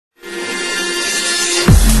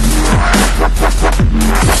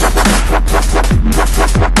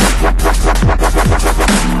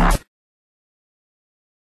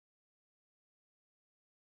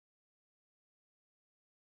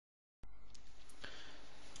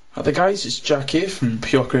Hi there guys, it's Jack here from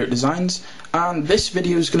Pure Creative Designs, and this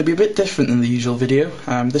video is going to be a bit different than the usual video.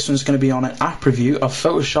 This one's going to be on an app review of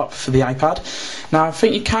Photoshop for the iPad. Now I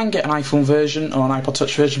think you can get an iPhone version or an iPod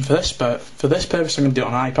Touch version for this, but for this purpose I'm going to do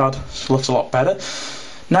it on an iPad, so it looks a lot better.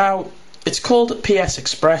 Now it's called PS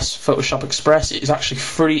Express, Photoshop Express. It is actually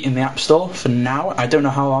free in the App Store for now. I don't know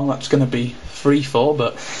how long that's going to be free for,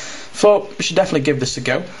 but thought we should definitely give this a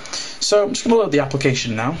go. So I'm just going to load the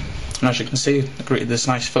application now. And as you can see, I created this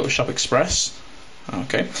nice Photoshop Express.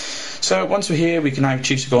 Okay, so once we're here, we can either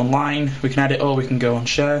choose to go online, we can edit, or we can go on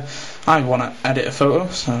share. I want to edit a photo,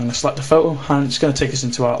 so I'm going to select a photo, and it's going to take us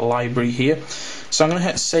into our library here. So I'm going to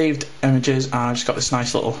hit saved images, and I've just got this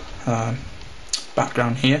nice little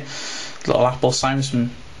background here, little apple sign with some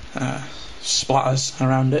splatters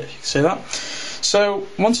around it, you can see that. So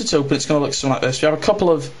once it's open, it's going to look something like this. We have a couple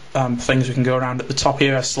of things we can go around at the top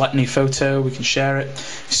here. Select new photo, we can share it,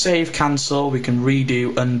 save, cancel, we can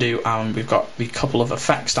redo, undo, and we've got a couple of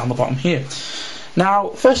effects down the bottom here. Now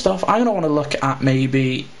first off, I'm going to want to look at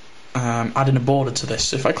maybe adding a border to this.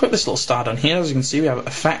 So if I click this little star down here, as you can see we have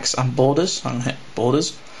effects and borders. I'm going to hit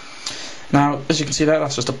borders. Now as you can see there,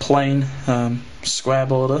 that's just a plain square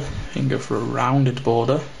border. You can go for a rounded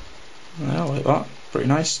border, yeah, like that, pretty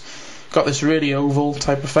nice. Got this really oval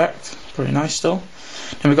type effect, pretty nice still.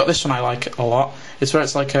 And we've got this one I like a lot. It's where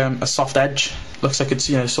it's like a soft edge. Looks like it's,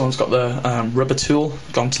 you know, someone's got the rubber tool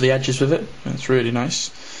gone to the edges with it. It's really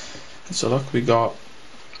nice. So look, we got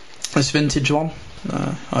this vintage one.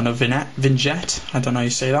 On a vignette. I don't know how you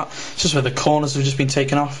say that. It's just where the corners have just been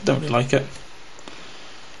taken off. Don't really like it.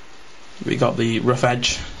 We got the rough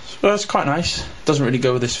edge. Well, it's quite nice. Doesn't really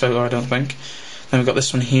go with this photo, I don't think. Then we've got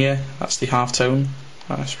this one here. That's the half tone.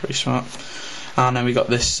 That's pretty smart. And then we got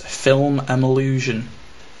this film illusion.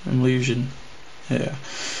 Yeah,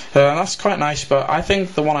 that's quite nice. But I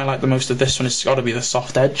think the one I like the most of this one has got to be the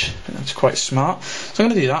soft edge. It's quite smart. So I'm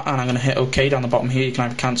going to do that, and I'm going to hit OK down the bottom here. You can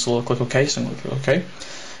either cancel or click OK. So I'm going to click OK.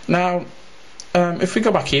 Now, if we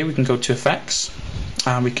go back here, we can go to effects,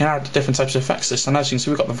 and we can add different types of effects. And as you can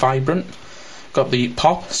see, we've got the vibrant, got the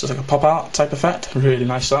pop. So it's like a pop art type effect. Really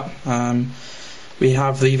nice that. We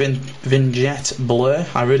have the vignette blur.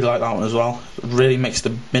 I really like that one as well. It really makes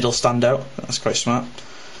the middle stand out. That's quite smart.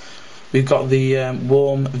 We've got the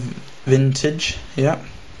warm vintage. Yeah,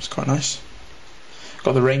 it's quite nice.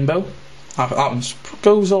 Got the rainbow. That one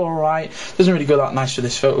goes alright. Doesn't really go that nice for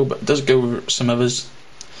this photo, but it does go with some others.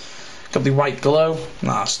 Got the white glow.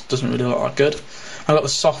 Nah, doesn't really look that good. I've got the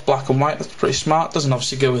soft black and white. That's pretty smart. Doesn't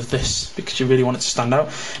obviously go with this because you really want it to stand out.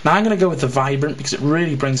 Now I'm going to go with the vibrant because it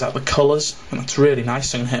really brings out the colours, and that's really nice.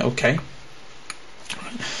 So I'm going to hit OK.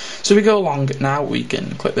 So we go along now. We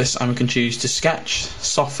can click this and we can choose to sketch,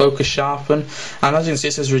 soft focus, sharpen, and as you can see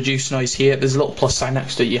it says reduce noise here. There's a little plus sign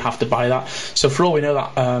next to it. You have to buy that. So for all we know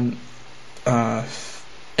that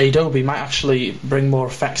Adobe might actually bring more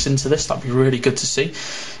effects into this. That'd be really good to see.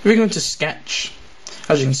 If we go into sketch,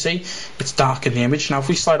 as you can see, it's dark in the image. Now if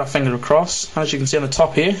we slide our finger across, as you can see on the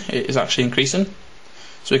top here, it is actually increasing.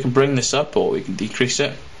 So we can bring this up or we can decrease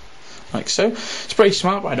it, like so. It's pretty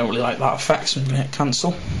smart, but I don't really like that effect, so I'm going to hit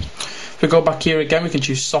cancel. If we go back here again, we can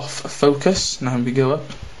choose soft focus. Now we go up,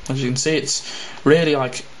 as you can see, it's really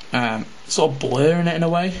like sort of blurring it in a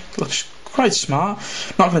way. It looks quite smart.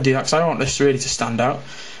 Not going to do that because I don't want this really to stand out.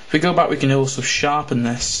 If we go back, we can also sharpen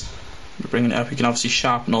this. Bringing it up, we can obviously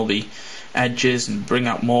sharpen all the edges and bring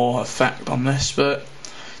out more effect on this, but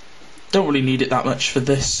don't really need it that much for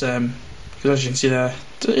this because as you can see there,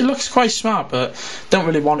 it looks quite smart, but don't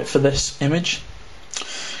really want it for this image.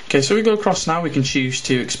 Okay, so we go across now. We can choose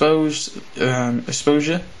to expose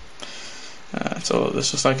exposure. So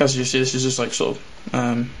this is like, as you see, this is just like sort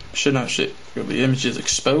of shouldn't actually the image is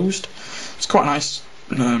exposed. It's quite nice.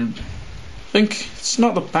 I think it's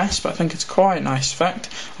not the best, but I think it's quite a nice effect.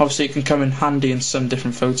 Obviously it can come in handy in some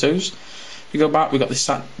different photos. If we go back, we've got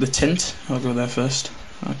the tint. I'll go there first.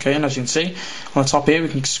 Okay, and as you can see on the top here, we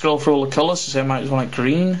can scroll through all the colours. So I might just want like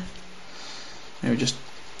green, maybe just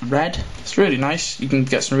red. It's really nice. You can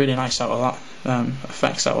get some really nice out of that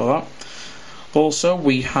effects out of that. Also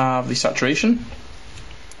we have the saturation.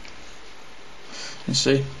 You can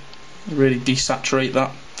see, really desaturate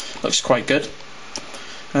that. Looks quite good.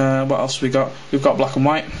 What else we got? We've got black and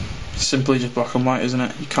white. Simply just black and white, isn't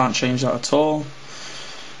it? You can't change that at all.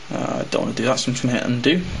 I don't want to do that, so I'm just going to hit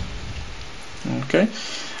undo. Okay,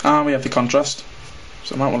 and we have the contrast.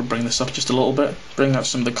 So I might want to bring this up just a little bit, bring out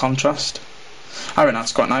some of the contrast. I think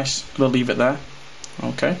that's quite nice. We'll leave it there.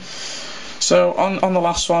 Okay. So on the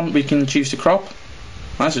last one, we can choose to crop.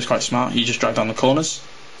 That's just quite smart. You just drag down the corners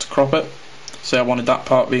to crop it. So I wanted that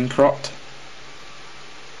part being cropped.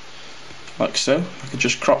 like so. I could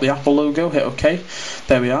just crop the Apple logo, hit OK.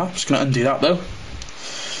 There we are. I'm just going to undo that though.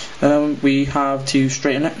 We have to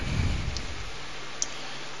straighten it.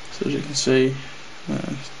 So as you can see,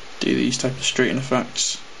 do these type of straighten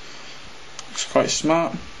effects. Looks quite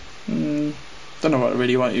smart. Don't know what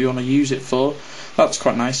you want to use it for. That's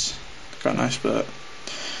quite nice, but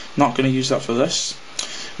not going to use that for this.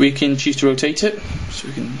 We can choose to rotate it, so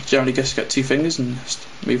we can generally just get 2 fingers and just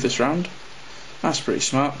move this around. That's pretty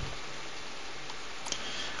smart.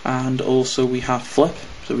 And also we have flip,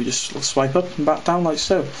 so we just swipe up and back down like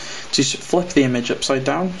so to flip the image upside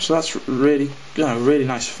down. So that's really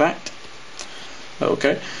nice effect.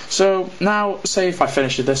 Okay, so now say if I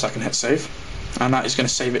finish with this, I can hit save, and that is going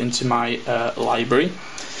to save it into my library.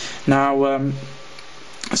 Now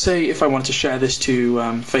say if I want to share this to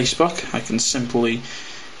Facebook, I can simply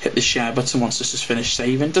hit the share button once this is finished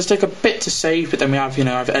saving. It does take a bit to save, but then we have,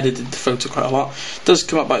 I've edited the photo quite a lot. It does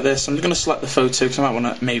come up like this. I'm going to select the photo because I might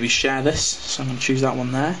want to maybe share this, so I'm going to choose that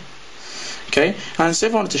one there. Okay, and so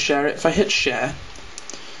if I wanted to share it, if I hit share,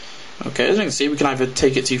 okay, as you can see, we can either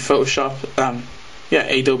take it to Photoshop,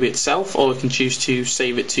 Adobe itself, or we can choose to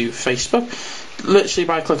save it to Facebook. Literally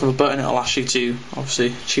by a click of a button, it'll ask you to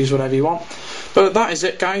obviously choose whatever you want. But that is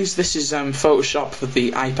it, guys. This is Photoshop for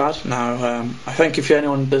the iPad. Now I think if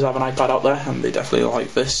anyone does have an iPad out there, and they definitely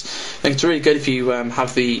like this, I think it's really good if you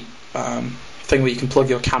have the thing where you can plug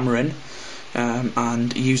your camera in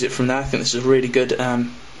and use it from there. I think this is a really good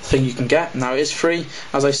thing you can get. Now it is free,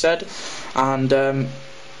 as I said, and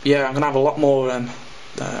yeah, I'm gonna have a lot more.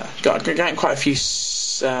 Getting quite a few.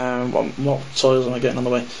 What tutorials am I getting on the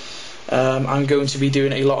way? I'm going to be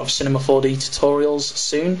doing a lot of Cinema 4D tutorials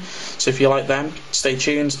soon, so if you like them, stay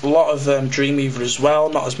tuned. A lot of Dreamweaver as well,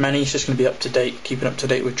 not as many, it's just going to be up to date, keeping up to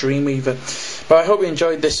date with Dreamweaver. But I hope you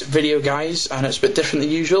enjoyed this video, guys, and it's a bit different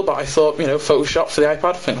than usual, but I thought, Photoshop for the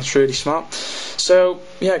iPad, I think that's really smart. So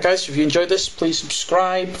yeah, guys, if you enjoyed this, please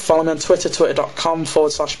subscribe, follow me on Twitter,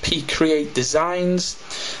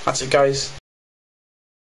 twitter.com/pcreatedesigns. That's it, guys.